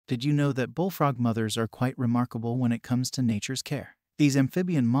Did you know that bullfrog mothers are quite remarkable when it comes to nature's care? These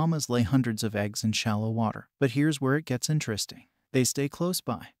amphibian mamas lay hundreds of eggs in shallow water, but here's where it gets interesting. They stay close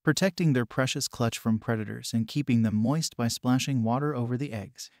by, protecting their precious clutch from predators and keeping them moist by splashing water over the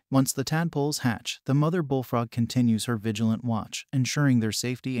eggs. Once the tadpoles hatch, the mother bullfrog continues her vigilant watch, ensuring their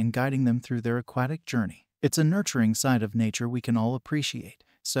safety and guiding them through their aquatic journey. It's a nurturing side of nature we can all appreciate.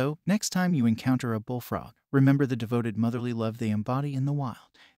 So, next time you encounter a bullfrog, remember the devoted motherly love they embody in the wild.